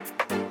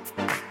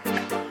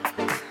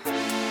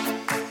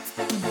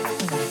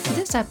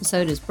This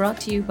episode is brought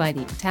to you by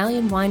the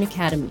Italian Wine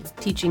Academy,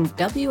 teaching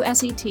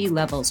WSET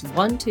levels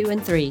 1, 2,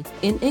 and 3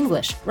 in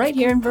English, right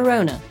here in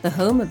Verona, the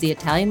home of the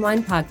Italian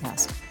Wine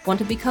Podcast. Want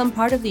to become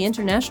part of the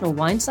international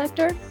wine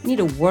sector?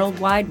 Need a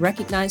worldwide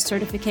recognized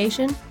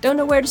certification? Don't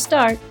know where to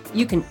start?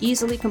 You can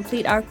easily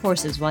complete our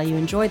courses while you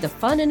enjoy the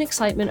fun and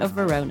excitement of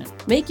Verona.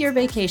 Make your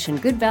vacation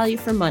good value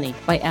for money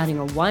by adding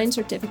a wine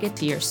certificate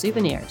to your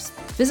souvenirs.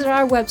 Visit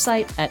our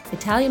website at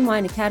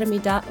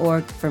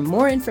italianwineacademy.org for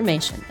more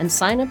information and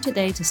sign up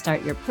today to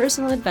start your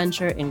personal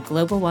adventure in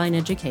global wine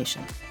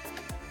education.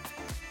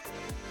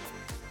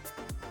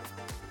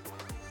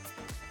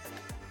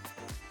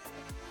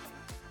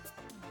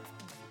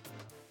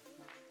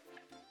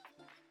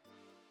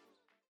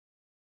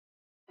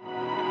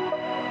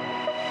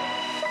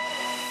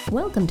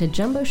 Welcome to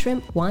Jumbo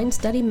Shrimp Wine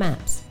Study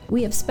Maps.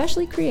 We have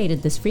specially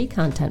created this free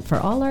content for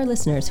all our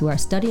listeners who are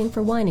studying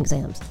for wine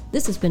exams.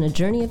 This has been a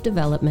journey of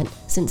development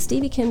since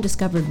Stevie Kim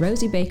discovered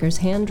Rosie Baker's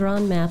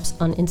hand-drawn maps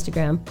on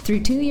Instagram, through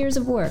 2 years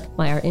of work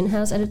by our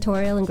in-house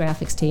editorial and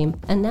graphics team,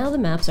 and now the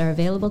maps are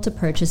available to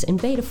purchase in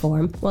beta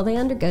form while they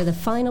undergo the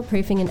final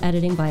proofing and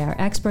editing by our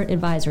expert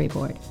advisory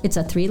board. It's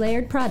a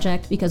 3-layered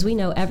project because we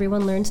know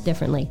everyone learns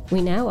differently.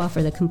 We now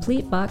offer the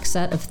complete box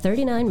set of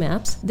 39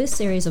 maps, this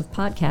series of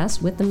podcasts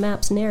with the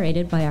maps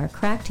narrated by our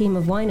crack team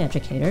of wine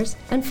educators,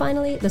 and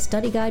finally, the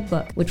study guide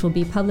book, which will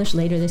be published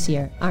later this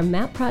year. Our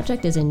map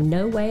project is in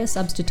no way a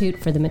substitute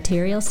for the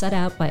material set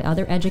out by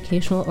other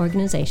educational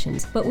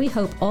organizations, but we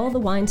hope all the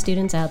wine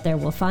students out there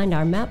will find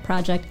our map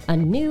project a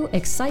new,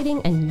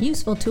 exciting, and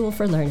useful tool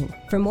for learning.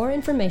 For more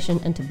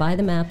information and to buy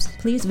the maps,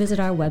 please visit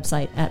our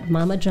website at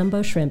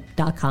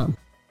mamajumboshrimp.com.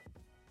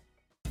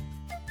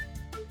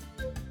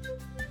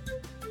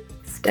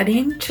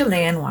 Studying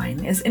Chilean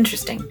wine is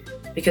interesting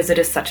because it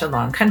is such a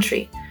long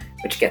country,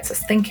 which gets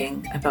us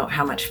thinking about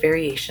how much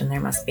variation there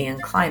must be in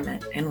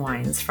climate in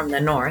wines from the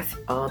north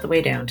all the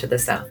way down to the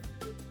south.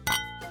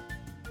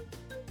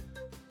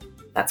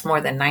 That's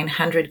more than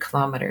 900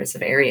 kilometers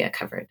of area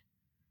covered.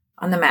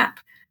 On the map,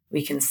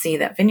 we can see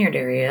that vineyard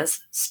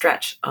areas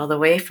stretch all the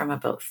way from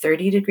about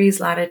 30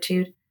 degrees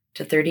latitude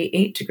to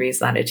 38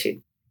 degrees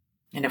latitude.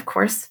 And of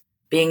course,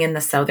 being in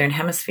the southern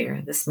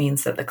hemisphere, this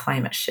means that the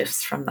climate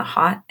shifts from the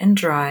hot and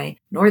dry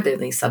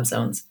northerly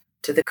subzones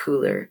to the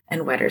cooler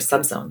and wetter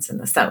subzones in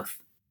the south.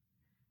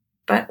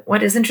 But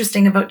what is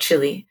interesting about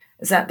Chile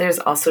is that there's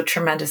also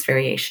tremendous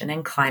variation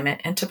in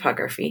climate and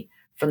topography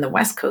from the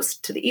west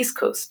coast to the east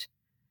coast.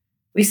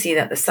 We see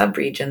that the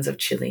subregions of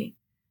Chile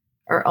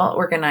are all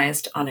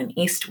organized on an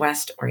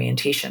east-west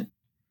orientation.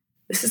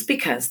 This is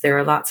because there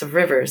are lots of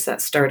rivers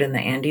that start in the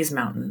Andes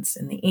Mountains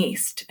in the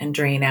east and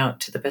drain out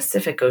to the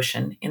Pacific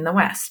Ocean in the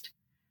west.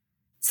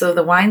 So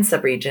the wine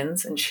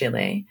subregions in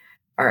Chile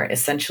are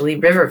essentially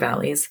river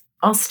valleys,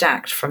 all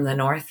stacked from the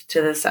north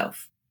to the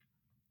south.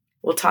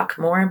 We'll talk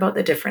more about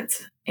the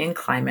difference in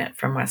climate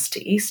from west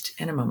to east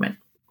in a moment.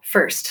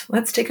 First,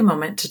 let's take a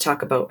moment to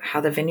talk about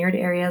how the vineyard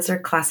areas are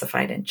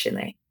classified in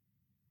Chile.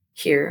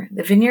 Here,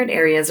 the vineyard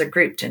areas are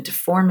grouped into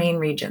 4 main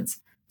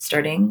regions,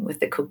 starting with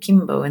the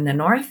Coquimbo in the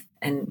north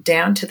and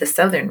down to the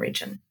southern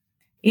region.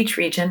 Each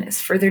region is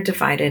further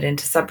divided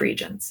into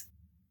subregions,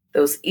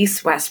 those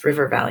east-west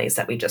river valleys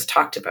that we just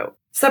talked about.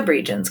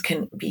 Subregions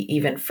can be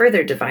even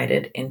further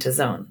divided into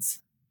zones.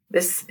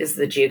 This is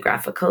the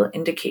Geographical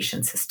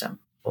Indication System,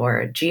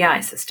 or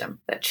GI system,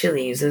 that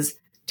Chile uses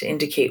to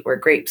indicate where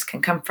grapes can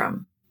come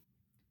from.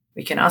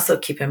 We can also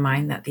keep in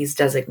mind that these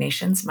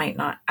designations might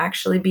not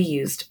actually be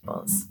used.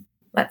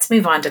 Let's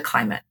move on to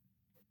climate.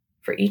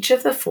 For each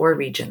of the 4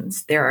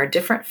 regions, there are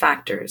different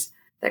factors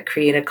that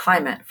create a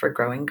climate for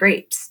growing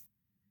grapes.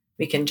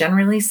 We can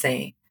generally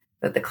say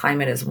that the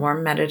climate is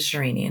warm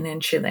Mediterranean in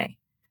Chile,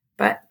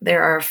 but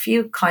there are a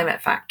few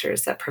climate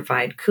factors that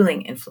provide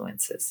cooling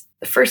influences.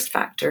 The first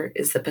factor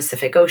is the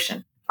Pacific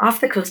Ocean. Off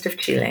the coast of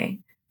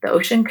Chile, the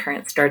ocean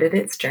current started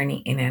its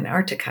journey in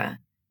Antarctica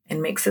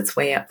and makes its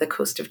way up the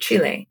coast of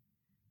Chile.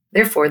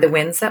 Therefore, the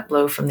winds that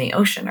blow from the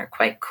ocean are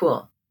quite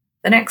cool.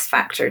 The next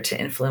factor to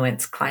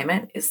influence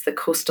climate is the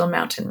coastal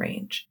mountain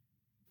range.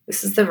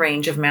 This is the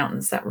range of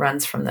mountains that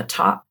runs from the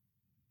top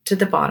to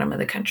the bottom of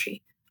the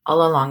country,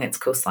 all along its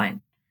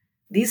coastline.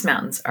 These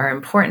mountains are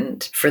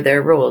important for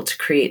their role to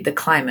create the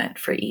climate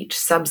for each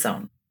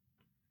subzone.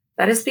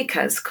 That is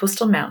because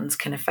coastal mountains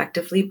can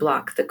effectively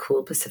block the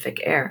cool Pacific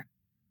air.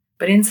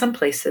 But in some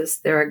places,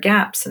 there are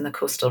gaps in the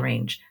coastal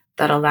range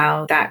that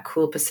allow that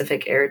cool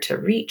Pacific air to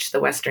reach the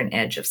western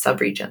edge of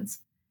subregions.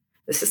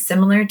 This is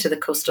similar to the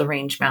coastal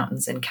range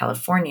mountains in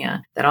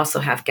California that also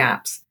have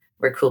gaps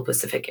where cool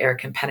Pacific air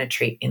can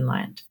penetrate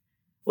inland.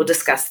 We'll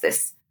discuss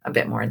this a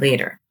bit more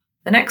later.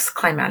 The next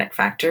climatic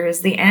factor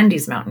is the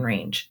Andes mountain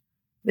range.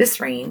 This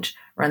range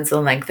runs the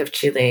length of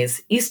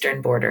Chile's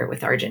eastern border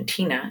with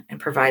Argentina and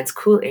provides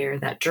cool air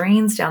that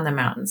drains down the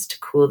mountains to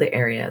cool the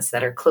areas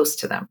that are close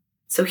to them.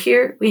 So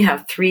here we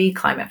have 3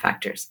 climate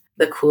factors: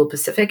 the cool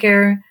Pacific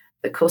air,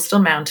 the coastal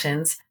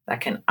mountains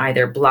that can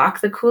either block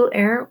the cool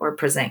air or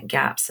present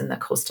gaps in the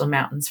coastal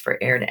mountains for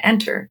air to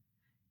enter,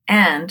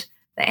 and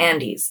the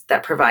Andes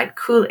that provide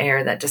cool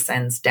air that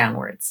descends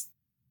downwards.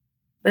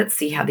 Let's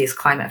see how these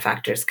climate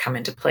factors come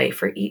into play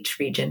for each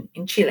region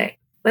in Chile.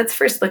 Let's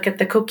first look at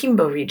the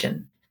Coquimbo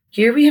region.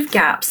 Here we have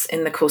gaps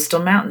in the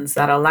coastal mountains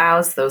that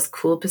allows those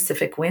cool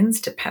Pacific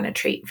winds to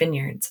penetrate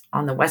vineyards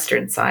on the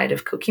western side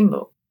of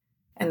Coquimbo.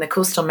 And the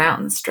coastal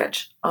mountains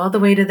stretch all the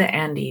way to the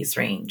Andes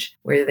range,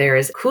 where there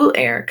is cool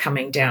air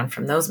coming down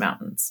from those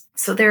mountains.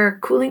 So there are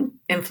cooling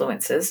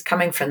influences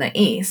coming from the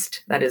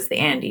east, that is the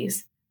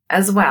Andes,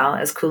 as well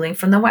as cooling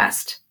from the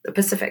west, the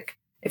Pacific.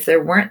 If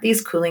there weren't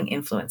these cooling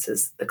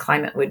influences, the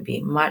climate would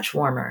be much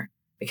warmer,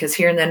 because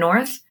here in the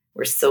north,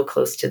 we're so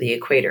close to the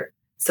equator.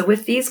 So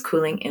with these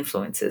cooling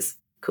influences,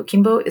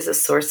 Coquimbo is a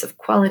source of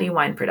quality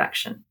wine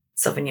production.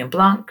 Sauvignon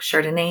Blanc,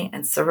 Chardonnay,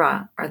 and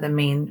Syrah are the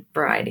main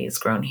varieties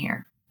grown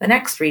here. The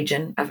next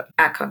region of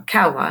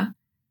Aconcagua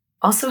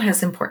also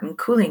has important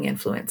cooling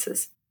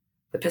influences.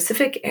 The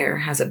Pacific air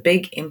has a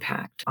big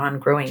impact on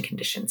growing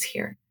conditions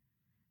here.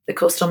 The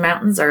coastal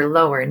mountains are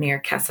lower near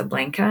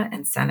Casablanca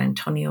and San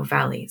Antonio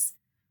valleys,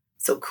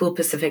 so cool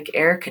Pacific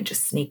air can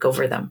just sneak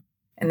over them.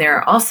 And there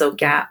are also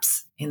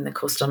gaps in the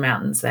coastal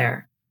mountains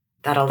there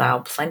that allow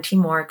plenty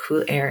more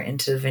cool air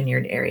into the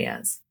vineyard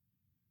areas.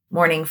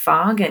 Morning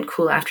fog and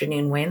cool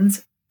afternoon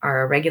winds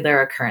are a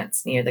regular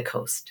occurrence near the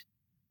coast.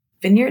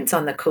 Vineyards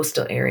on the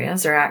coastal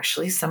areas are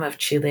actually some of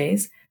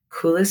Chile's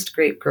coolest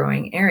grape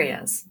growing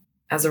areas.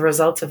 As a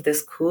result of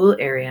this cool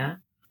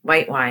area,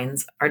 white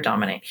wines are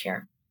dominant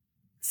here.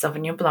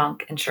 Sauvignon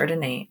Blanc and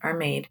Chardonnay are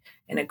made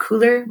in a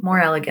cooler, more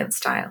elegant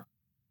style.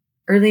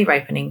 Early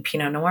ripening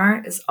Pinot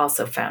Noir is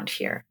also found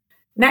here.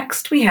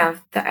 Next, we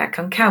have the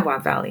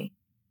Aconcagua Valley.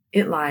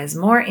 It lies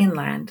more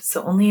inland,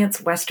 so only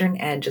its western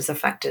edge is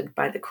affected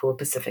by the cool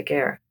Pacific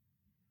air.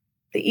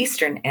 The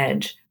eastern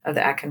edge of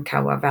the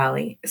Aconcagua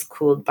Valley is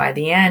cooled by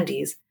the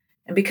Andes,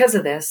 and because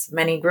of this,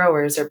 many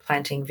growers are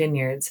planting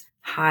vineyards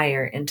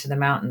higher into the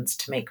mountains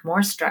to make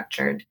more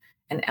structured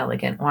and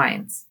elegant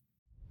wines.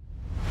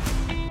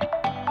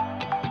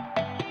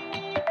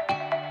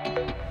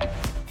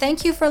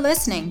 Thank you for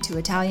listening to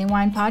Italian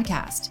Wine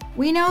Podcast.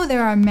 We know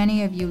there are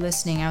many of you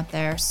listening out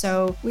there,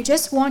 so we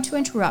just want to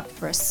interrupt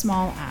for a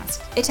small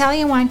ask.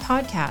 Italian Wine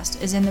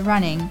Podcast is in the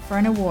running for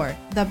an award,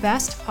 the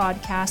Best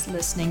Podcast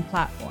Listening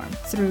Platform,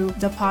 through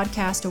the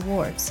Podcast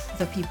Awards,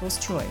 the People's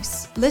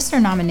Choice.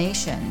 Listener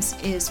nominations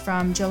is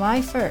from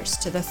July 1st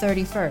to the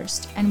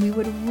 31st, and we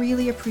would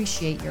really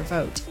appreciate your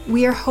vote.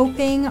 We are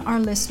hoping our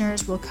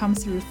listeners will come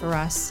through for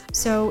us,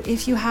 so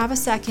if you have a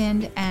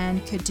second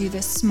and could do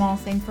this small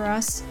thing for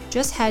us,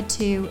 just head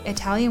to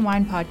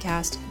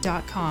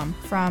ItalianWinePodcast.com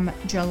from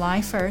July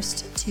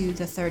 1st to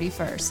the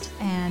 31st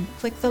and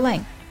click the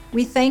link.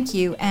 We thank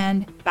you,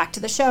 and back to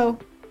the show.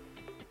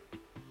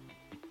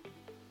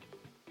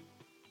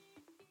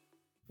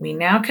 We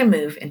now can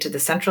move into the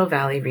Central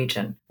Valley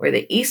region, where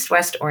the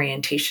east-west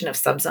orientation of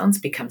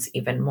subzones becomes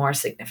even more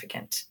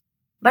significant.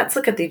 Let's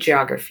look at the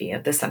geography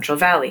of the Central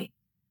Valley.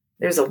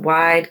 There's a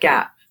wide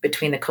gap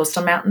between the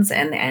coastal mountains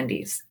and the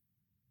Andes.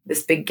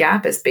 This big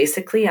gap is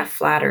basically a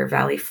flatter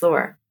valley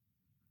floor.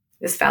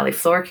 This valley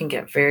floor can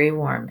get very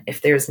warm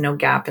if there is no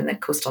gap in the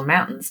coastal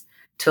mountains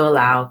to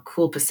allow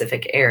cool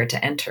Pacific air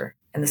to enter,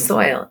 and the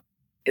soil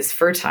is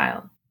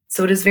fertile.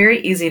 So it is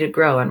very easy to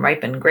grow and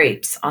ripen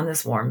grapes on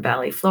this warm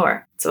valley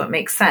floor. So it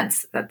makes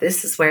sense that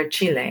this is where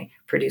Chile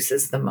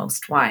produces the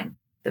most wine.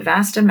 The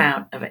vast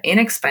amount of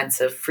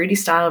inexpensive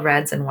fruity-style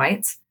reds and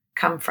whites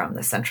come from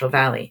the Central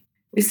Valley.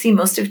 We see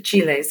most of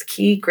Chile's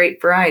key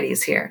grape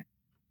varieties here: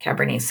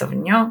 Cabernet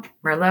Sauvignon,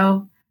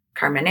 Merlot,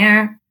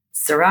 Carmenere,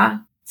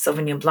 Syrah,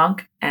 Sauvignon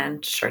Blanc,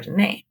 and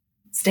Chardonnay.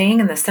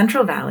 Staying in the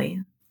Central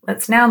Valley,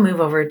 let's now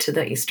move over to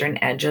the eastern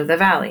edge of the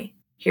valley.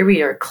 Here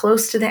we are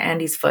close to the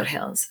Andes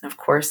foothills, and of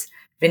course,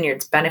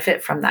 vineyards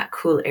benefit from that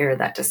cool air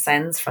that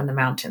descends from the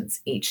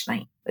mountains each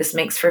night. This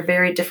makes for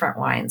very different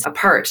wines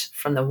apart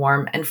from the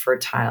warm and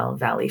fertile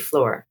valley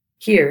floor.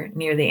 Here,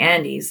 near the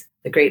Andes,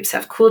 the grapes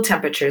have cool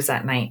temperatures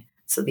at night,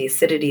 so the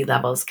acidity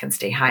levels can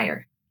stay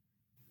higher.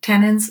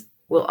 Tannins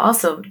will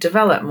also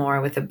develop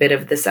more with a bit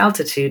of this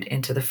altitude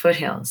into the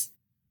foothills,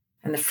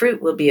 and the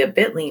fruit will be a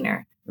bit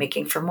leaner,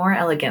 making for more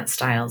elegant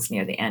styles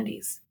near the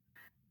Andes.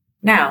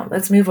 Now,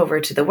 let's move over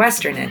to the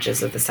western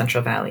edges of the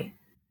Central Valley.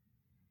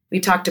 We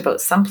talked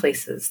about some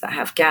places that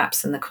have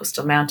gaps in the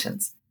coastal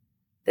mountains.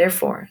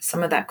 Therefore,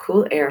 some of that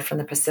cool air from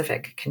the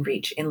Pacific can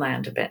reach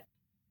inland a bit.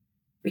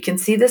 We can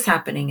see this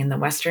happening in the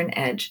western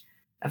edge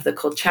of the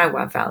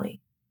Colchagua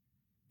Valley.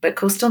 But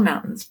coastal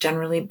mountains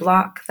generally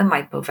block the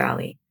Maipo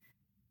Valley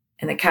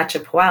and the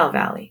Cachapoal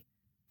Valley,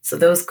 so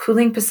those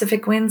cooling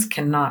Pacific winds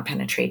cannot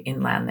penetrate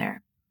inland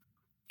there.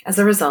 As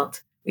a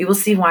result, we will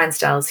see wine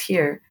styles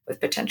here with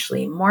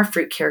potentially more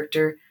fruit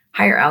character,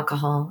 higher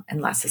alcohol,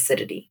 and less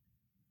acidity.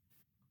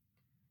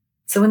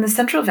 So in the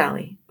Central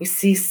Valley, we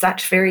see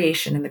such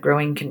variation in the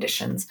growing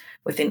conditions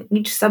within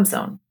each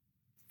subzone.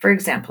 For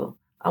example,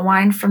 a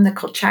wine from the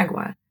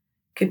Colchagua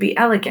could be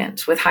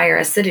elegant with higher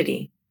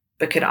acidity,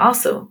 but could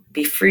also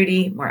be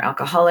fruity, more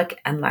alcoholic,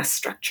 and less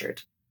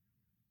structured.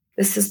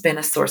 This has been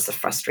a source of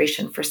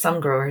frustration for some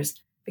growers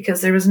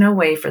because there was no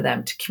way for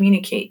them to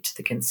communicate to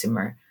the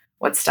consumer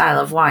what style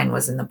of wine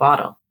was in the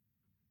bottle.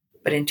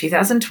 But in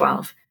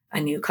 2012, a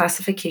new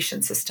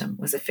classification system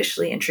was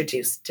officially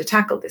introduced to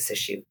tackle this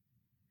issue.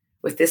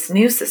 With this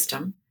new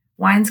system,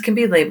 wines can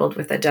be labeled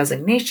with a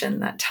designation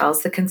that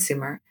tells the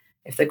consumer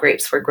if the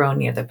grapes were grown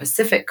near the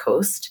Pacific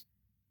coast,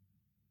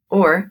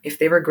 or if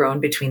they were grown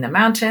between the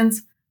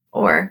mountains,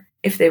 or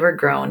if they were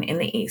grown in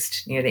the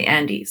east near the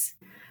Andes.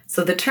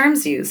 So the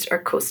terms used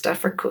are costa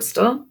for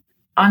coastal,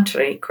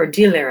 entre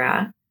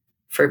cordillera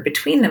for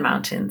between the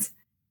mountains,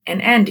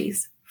 and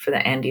Andes for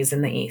the Andes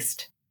in the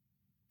east.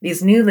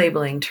 These new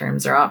labeling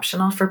terms are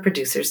optional for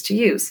producers to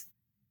use.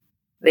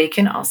 They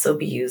can also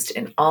be used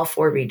in all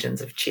 4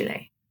 regions of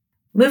Chile.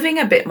 Moving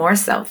a bit more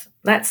south,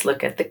 let's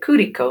look at the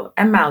Curico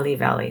and Maule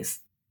valleys.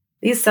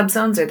 These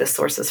subzones are the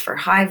sources for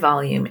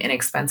high-volume,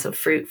 inexpensive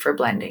fruit for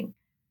blending.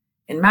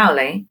 In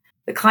Maule,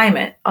 the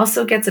climate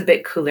also gets a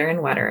bit cooler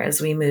and wetter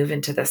as we move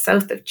into the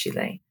south of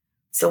Chile,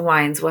 so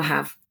wines will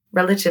have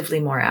relatively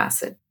more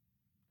acid.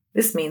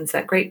 This means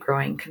that grape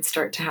growing can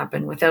start to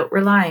happen without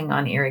relying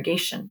on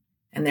irrigation,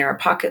 and there are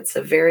pockets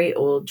of very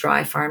old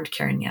dry-farmed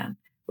Carignan,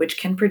 which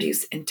can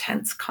produce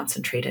intense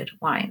concentrated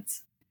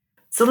wines.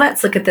 So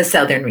let's look at the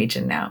southern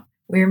region now.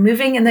 We're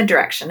moving in the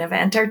direction of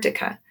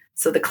Antarctica,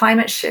 so the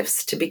climate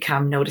shifts to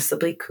become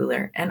noticeably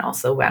cooler and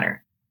also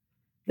wetter.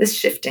 This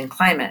shift in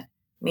climate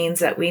means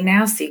that we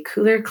now see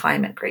cooler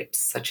climate grapes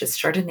such as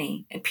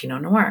Chardonnay and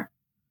Pinot Noir.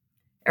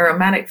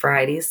 Aromatic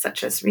varieties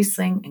such as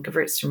Riesling and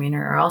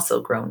Gewürztraminer are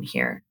also grown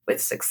here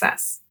with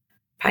success.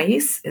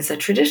 Pais is a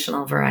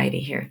traditional variety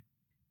here.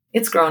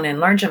 It's grown in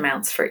large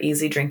amounts for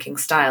easy drinking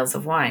styles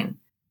of wine,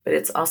 but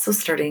it's also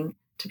starting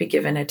to be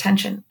given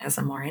attention as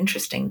a more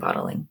interesting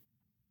bottling.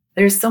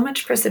 There is so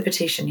much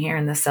precipitation here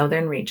in the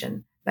southern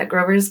region that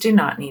growers do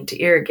not need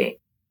to irrigate.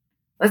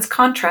 Let's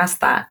contrast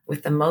that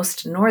with the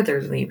most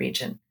northerly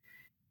region.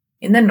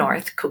 In the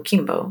north,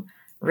 Coquimbo,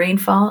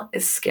 rainfall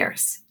is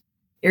scarce.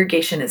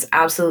 Irrigation is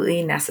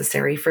absolutely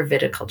necessary for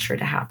viticulture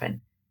to happen,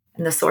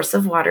 and the source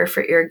of water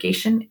for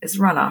irrigation is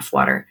runoff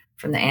water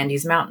from the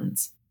Andes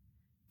Mountains.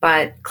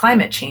 But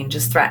climate change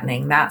is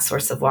threatening that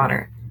source of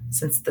water,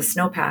 since the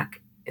snowpack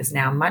is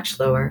now much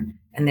lower,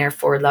 and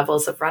therefore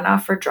levels of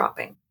runoff are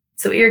dropping.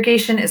 So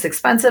irrigation is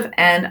expensive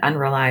and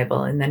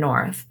unreliable in the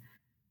north.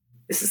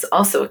 This is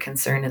also a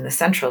concern in the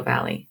Central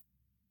Valley.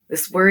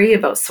 This worry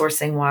about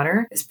sourcing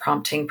water is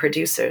prompting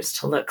producers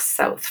to look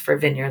south for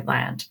vineyard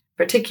land,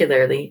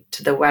 particularly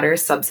to the wetter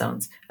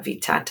subzones of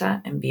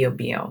Itata and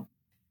Biobío.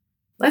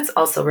 Let's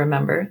also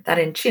remember that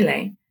in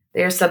Chile,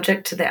 they are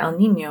subject to the El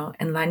Niño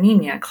and La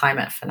Niña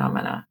climate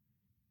phenomena.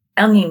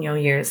 El Niño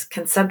years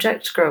can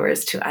subject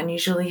growers to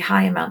unusually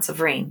high amounts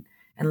of rain,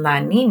 and La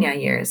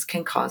Niña years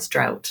can cause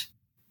drought.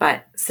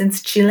 But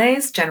since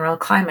Chile's general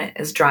climate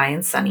is dry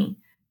and sunny,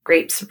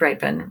 grapes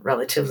ripen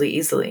relatively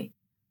easily.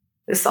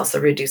 This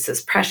also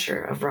reduces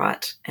pressure of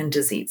rot and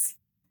disease.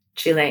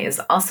 Chile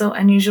is also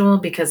unusual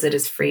because it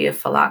is free of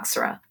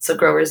phylloxera, so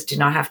growers do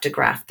not have to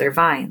graft their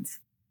vines.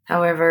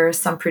 However,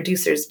 some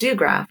producers do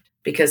graft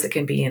because it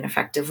can be an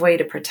effective way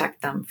to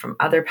protect them from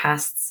other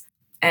pests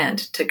and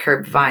to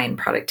curb vine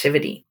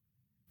productivity.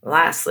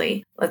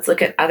 Lastly, let's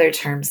look at other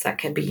terms that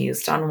can be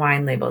used on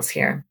wine labels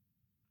here.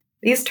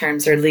 These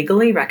terms are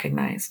legally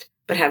recognized,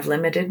 but have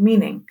limited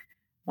meaning.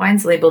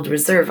 Wines labeled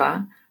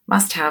Reserva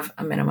must have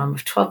a minimum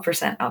of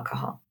 12%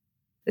 alcohol.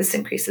 This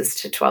increases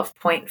to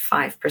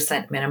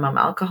 12.5% minimum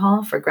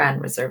alcohol for Gran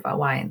Reserva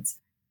wines.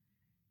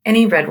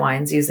 Any red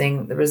wines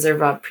using the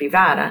Reserva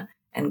Privada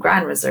and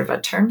Gran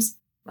Reserva terms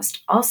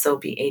must also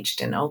be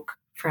aged in oak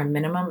for a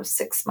minimum of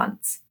 6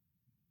 months.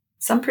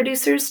 Some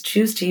producers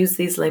choose to use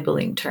these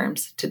labeling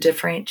terms to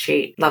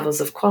differentiate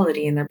levels of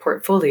quality in their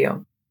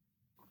portfolio.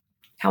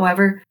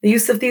 However, the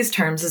use of these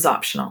terms is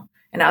optional,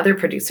 and other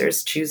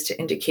producers choose to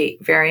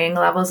indicate varying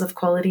levels of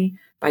quality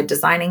by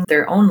designing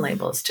their own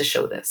labels to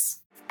show this.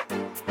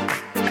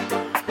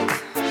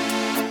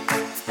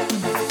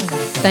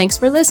 Thanks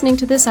for listening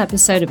to this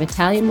episode of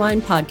Italian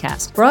Wine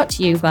Podcast, brought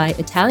to you by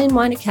Italian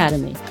Wine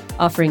Academy,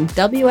 offering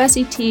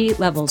WSET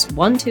levels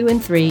 1, 2,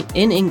 and 3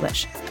 in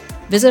English.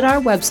 Visit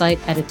our website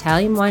at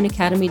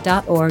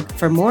italianwineacademy.org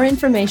for more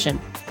information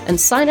and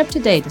sign up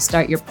today to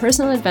start your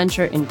personal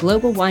adventure in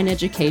global wine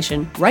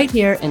education right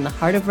here in the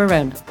heart of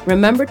Verona.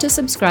 Remember to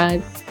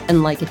subscribe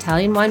and like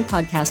Italian Wine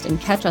Podcast and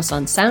catch us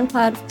on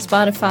SoundCloud,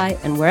 Spotify,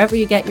 and wherever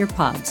you get your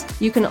pods.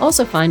 You can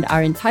also find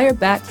our entire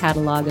back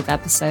catalog of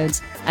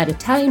episodes at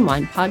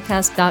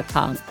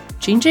italianwinepodcast.com.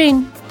 Chin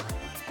chin!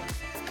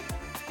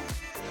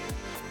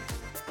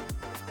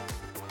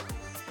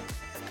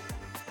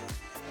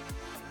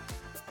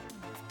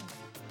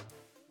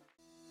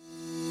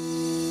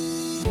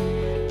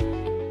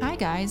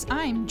 Guys,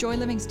 I'm Joy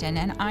Livingston,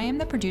 and I am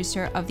the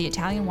producer of the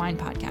Italian Wine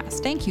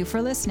Podcast. Thank you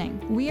for listening.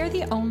 We are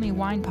the only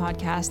wine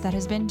podcast that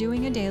has been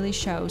doing a daily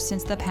show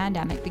since the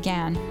pandemic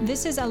began.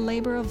 This is a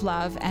labor of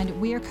love, and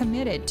we are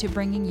committed to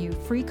bringing you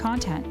free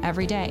content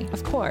every day.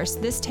 Of course,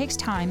 this takes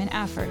time and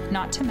effort,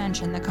 not to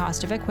mention the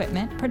cost of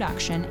equipment,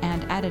 production,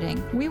 and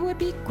editing. We would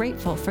be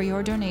grateful for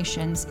your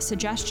donations,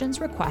 suggestions,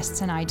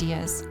 requests, and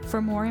ideas.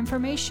 For more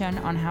information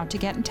on how to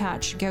get in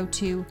touch, go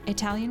to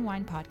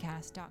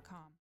italianwinepodcast.com.